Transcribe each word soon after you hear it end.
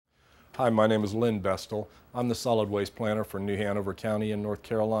Hi, my name is Lynn Bestul. I'm the solid waste planner for New Hanover County in North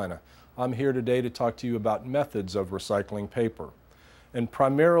Carolina. I'm here today to talk to you about methods of recycling paper. And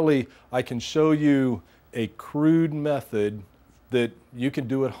primarily, I can show you a crude method that you can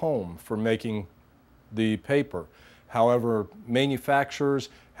do at home for making the paper. However, manufacturers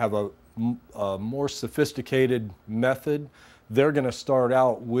have a more sophisticated method. They're going to start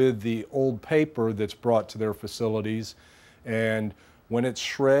out with the old paper that's brought to their facilities, and when it's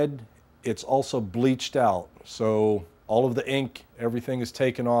shred, it's also bleached out. So all of the ink, everything is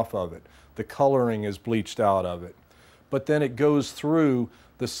taken off of it. The coloring is bleached out of it. But then it goes through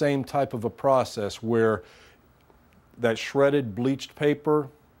the same type of a process where that shredded bleached paper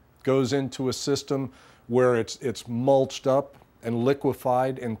goes into a system where it's mulched up and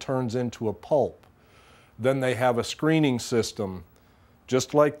liquefied and turns into a pulp. Then they have a screening system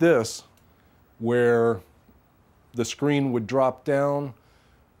just like this, where the screen would drop down,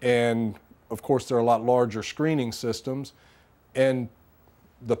 and of course there are a lot larger screening systems, and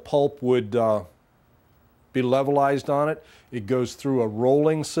the pulp would be levelized on it. It goes through a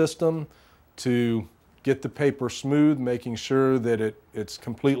rolling system to get the paper smooth, making sure that it's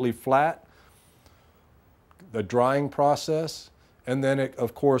completely flat, the drying process, and then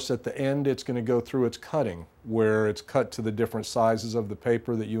of course at the end it's going to go through its cutting, where it's cut to the different sizes of the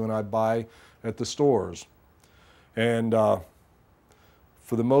paper that you and I buy at the stores. And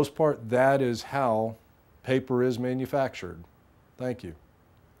for the most part, that is how paper is manufactured. Thank you.